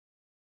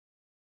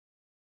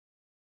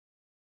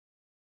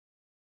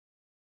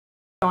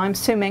So I'm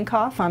Sue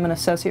Minkoff. I'm an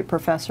associate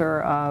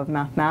professor of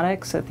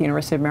mathematics at the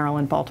University of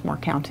Maryland, Baltimore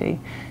County.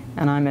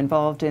 And I'm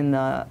involved in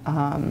the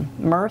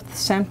MIRTH,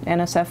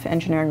 NSF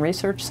Engineering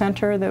Research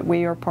Center that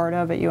we are part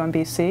of at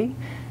UMBC.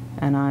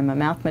 And I'm a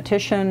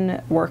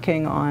mathematician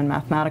working on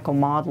mathematical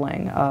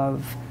modeling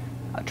of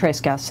trace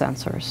gas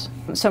sensors.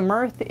 So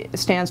MIRTH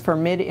stands for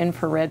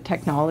Mid-Infrared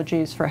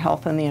Technologies for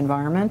Health and the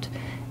Environment.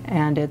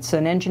 And it's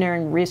an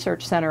engineering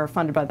research center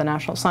funded by the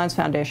National Science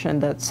Foundation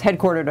that's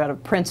headquartered out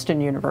of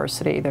Princeton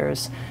University.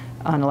 There's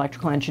an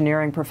electrical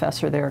engineering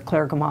professor there,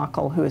 Claire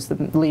Gamakel, who is the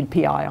lead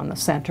PI on the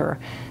center.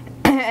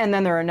 And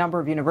then there are a number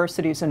of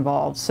universities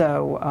involved.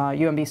 So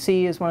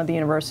UMBC is one of the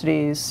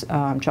universities,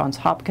 Johns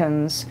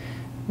Hopkins,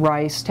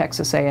 Rice,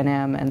 Texas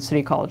A&M, and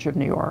City College of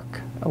New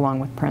York, along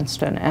with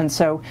Princeton. And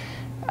so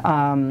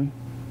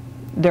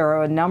there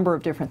are a number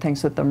of different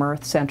things that the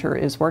MIRTH Center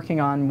is working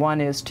on. One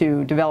is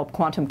to develop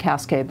quantum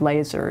cascade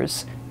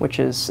lasers, which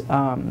is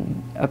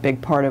a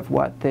big part of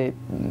what the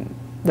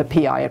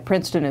PI at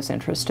Princeton is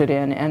interested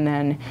in. And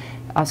then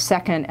a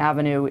second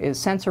avenue is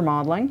sensor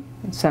modeling,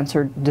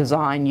 sensor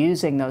design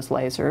using those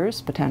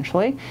lasers,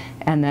 potentially.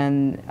 And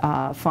then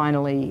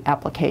finally,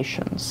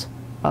 applications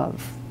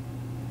of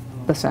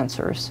the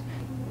sensors.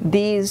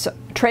 These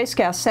trace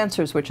gas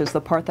sensors, which is the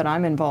part that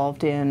I'm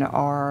involved in,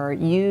 are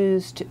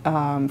used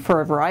for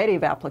a variety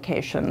of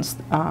applications.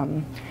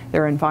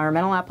 There are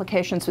environmental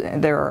applications,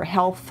 there are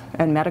health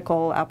and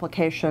medical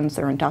applications,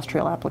 there are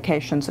industrial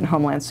applications, and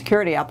homeland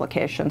security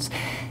applications.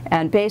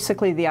 And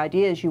basically the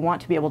idea is you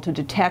want to be able to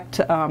detect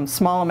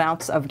small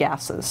amounts of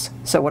gases,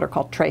 so what are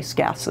called trace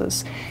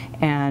gases.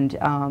 And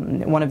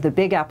one of the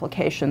big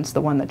applications,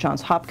 the one that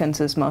Johns Hopkins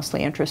is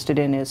mostly interested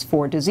in, is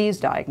for disease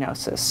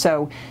diagnosis.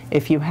 So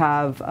if you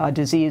have a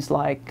disease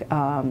like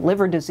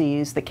liver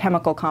disease, the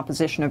chemical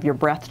composition of your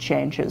breath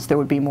changes. There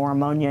would be more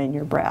ammonia in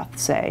your breath,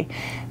 say.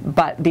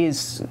 But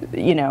these,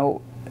 you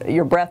know,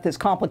 your breath is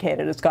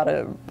complicated. It's got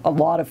a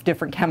lot of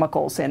different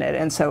chemicals in it,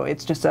 and so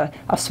it's just a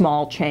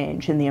small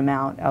change in the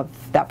amount of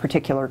that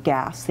particular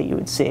gas that you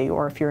would see.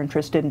 Or if you're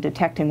interested in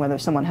detecting whether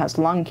someone has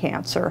lung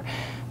cancer,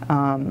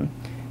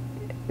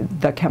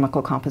 the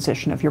chemical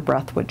composition of your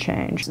breath would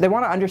change. They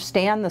want to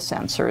understand the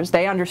sensors.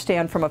 They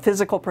understand from a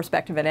physical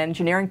perspective and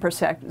engineering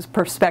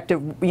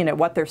perspective, you know,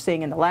 what they're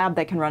seeing in the lab.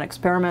 They can run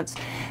experiments,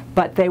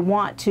 but they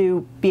want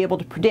to be able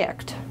to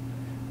predict,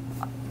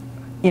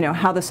 you know,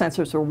 how the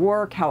sensors will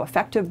work, how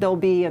effective they'll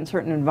be in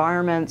certain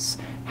environments,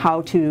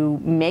 how to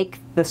make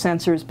the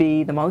sensors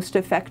be the most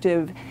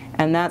effective,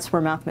 and that's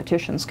where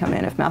mathematicians come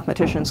in. If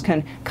mathematicians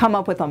can come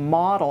up with a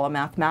model, a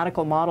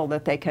mathematical model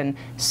that they can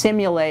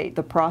simulate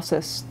the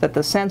process that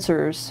the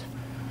sensors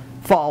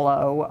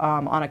follow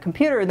on a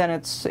computer, then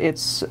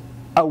it's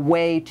a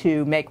way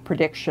to make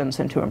predictions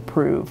and to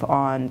improve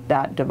on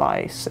that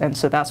device. And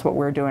so that's what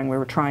we're doing. We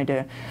were trying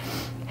to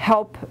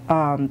help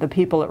the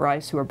people at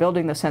Rice who are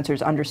building the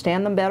sensors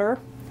understand them better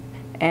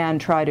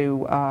and try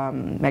to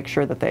make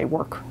sure that they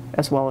work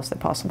as well as they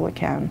possibly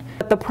can.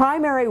 But the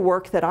primary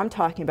work that I'm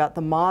talking about,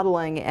 the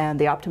modeling and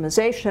the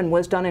optimization,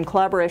 was done in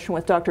collaboration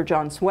with Dr.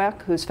 John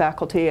Zweck, who's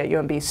faculty at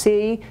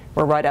UMBC.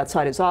 We're right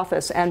outside his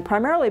office, and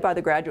primarily by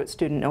the graduate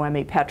student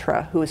Noemi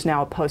Petra, who is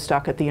now a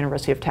postdoc at the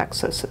University of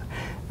Texas.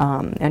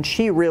 And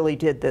she really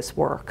did this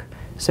work.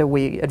 So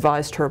we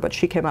advised her, but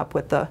she came up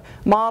with the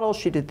model,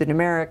 she did the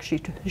numerics,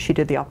 she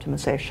did the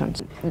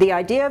optimizations. The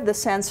idea of the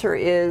sensor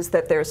is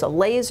that there's a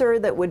laser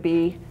that would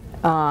be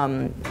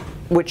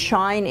would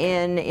shine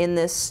in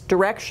this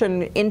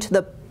direction into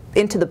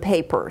the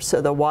paper,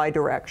 so the Y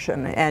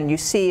direction, and you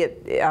see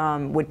it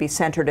would be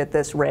centered at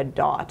this red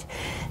dot.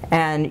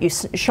 And you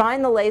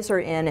shine the laser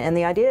in, and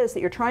the idea is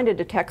that you're trying to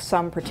detect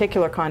some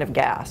particular kind of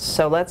gas.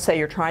 So let's say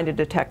you're trying to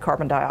detect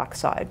carbon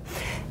dioxide.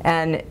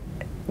 And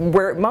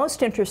we're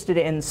most interested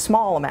in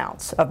small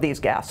amounts of these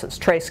gases,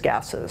 trace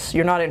gases.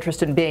 You're not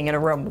interested in being in a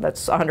room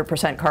that's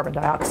 100% carbon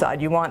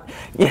dioxide. You want,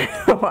 you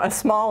know, a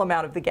small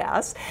amount of the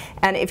gas.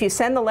 And if you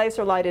send the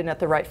laser light in at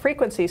the right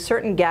frequency,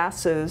 certain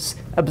gases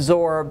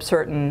absorb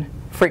certain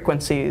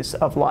frequencies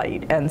of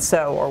light, and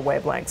so, or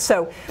wavelengths.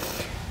 So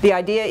the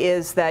idea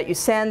is that you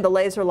send the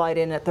laser light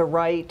in at the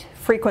right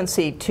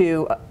frequency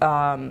to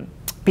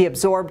be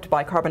absorbed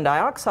by carbon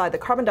dioxide. The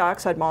carbon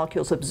dioxide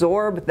molecules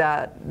absorb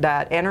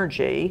that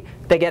energy,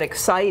 they get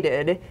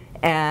excited,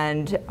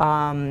 and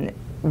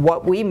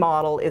what we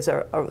model is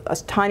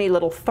a tiny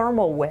little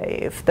thermal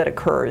wave that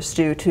occurs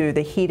due to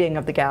the heating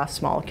of the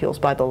gas molecules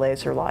by the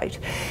laser light.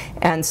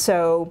 And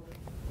so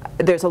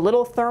there's a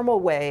little thermal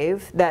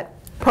wave that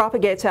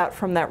propagates out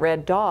from that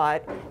red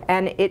dot,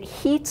 and it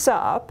heats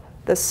up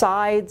the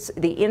sides,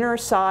 the inner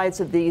sides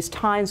of these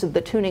tines of the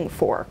tuning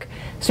fork.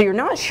 So you're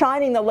not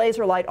shining the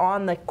laser light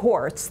on the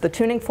quartz. The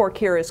tuning fork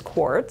here is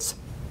quartz.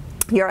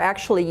 You're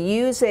actually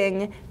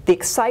using the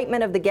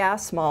excitement of the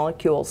gas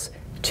molecules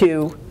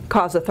to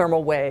cause a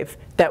thermal wave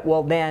that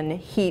will then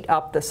heat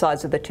up the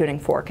sides of the tuning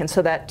fork. And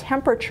so that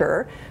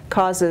temperature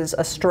causes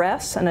a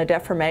stress and a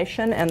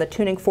deformation, and the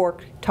tuning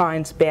fork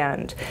tines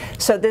bend.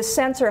 So this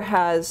sensor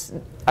has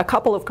a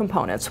couple of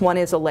components. One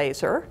is a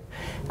laser.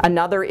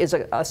 Another is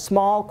a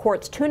small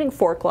quartz tuning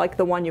fork like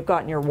the one you've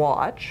got in your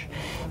watch.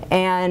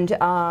 And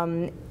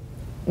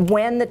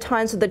when the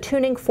tines of the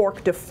tuning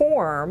fork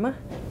deform,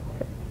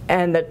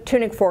 and the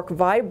tuning fork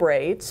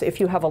vibrates, if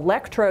you have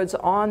electrodes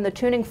on the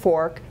tuning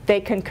fork, they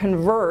can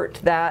convert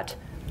that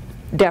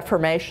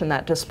deformation,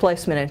 that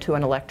displacement, into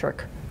an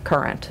electric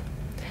current.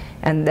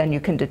 And then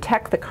you can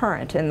detect the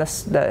current, and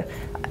the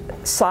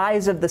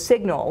size of the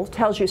signal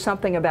tells you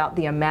something about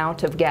the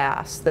amount of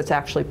gas that's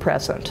actually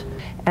present.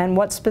 And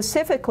what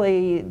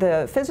specifically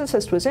the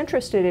physicist was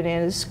interested in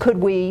is, could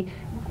we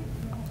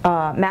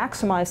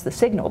maximize the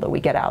signal that we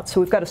get out? So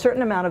we've got a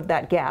certain amount of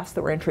that gas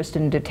that we're interested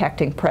in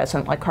detecting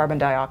present, like carbon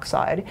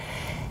dioxide.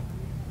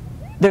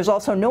 There's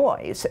also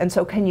noise, and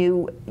so can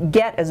you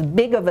get as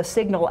big of a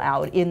signal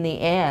out in the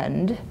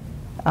end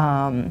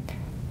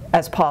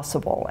as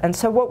possible? And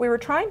so what we were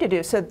trying to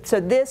do, so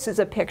this is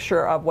a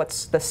picture of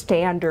what's the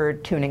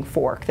standard tuning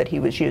fork that he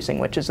was using,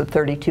 which is a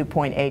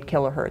 32.8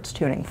 kilohertz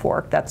tuning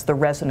fork. That's the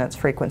resonance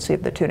frequency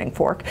of the tuning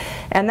fork.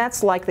 And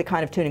that's like the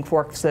kind of tuning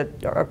forks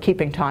that are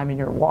keeping time in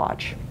your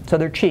watch. So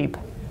they're cheap.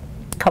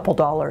 Couple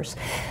dollars.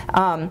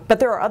 But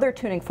there are other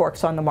tuning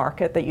forks on the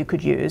market that you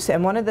could use,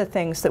 and one of the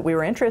things that we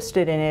were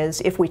interested in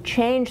is if we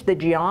change the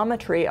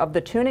geometry of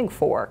the tuning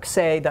fork,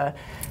 say the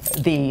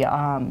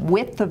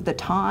width of the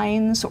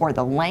tines or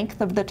the length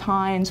of the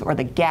tines or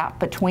the gap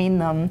between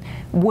them,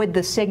 would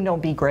the signal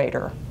be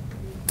greater?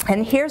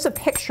 And here's a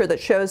picture that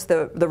shows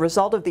the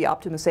result of the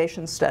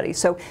optimization study.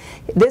 So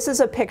this is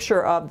a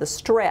picture of the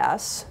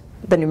stress,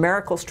 the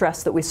numerical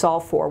stress that we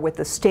solve for with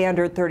the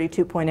standard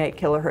 32.8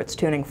 kilohertz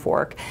tuning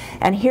fork.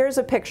 And here's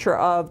a picture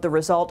of the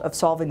result of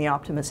solving the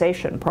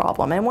optimization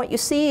problem. And what you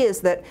see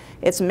is that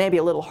it's maybe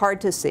a little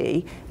hard to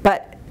see,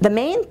 but the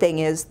main thing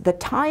is the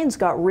tines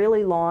got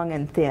really long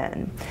and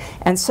thin.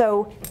 And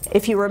so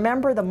if you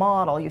remember the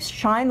model, you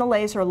shine the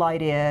laser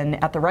light in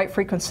at the right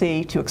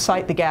frequency to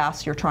excite the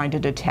gas you're trying to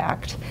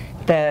detect.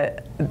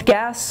 The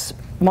gas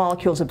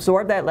molecules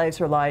absorb that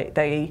laser light.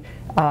 The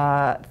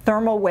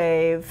thermal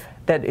wave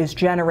that is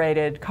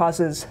generated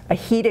causes a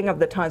heating of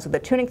the tines of the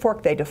tuning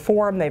fork. They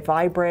deform, they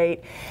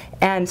vibrate.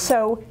 And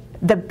so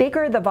the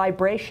bigger the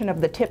vibration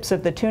of the tips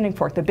of the tuning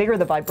fork, the bigger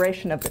the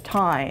vibration of the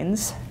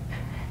tines,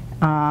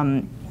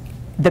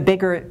 the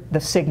bigger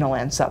the signal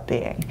ends up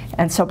being.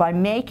 And so by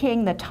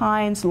making the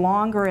tines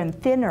longer and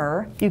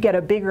thinner, you get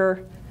a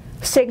bigger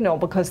signal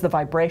because the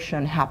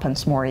vibration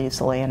happens more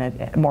easily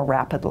and more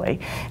rapidly.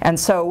 And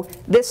so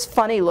this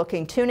funny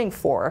looking tuning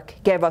fork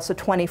gave us a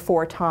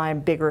 24-time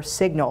bigger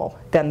signal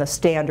than the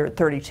standard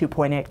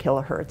 32.8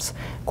 kilohertz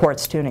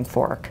quartz tuning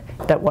fork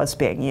that was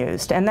being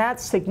used. And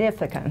that's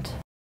significant.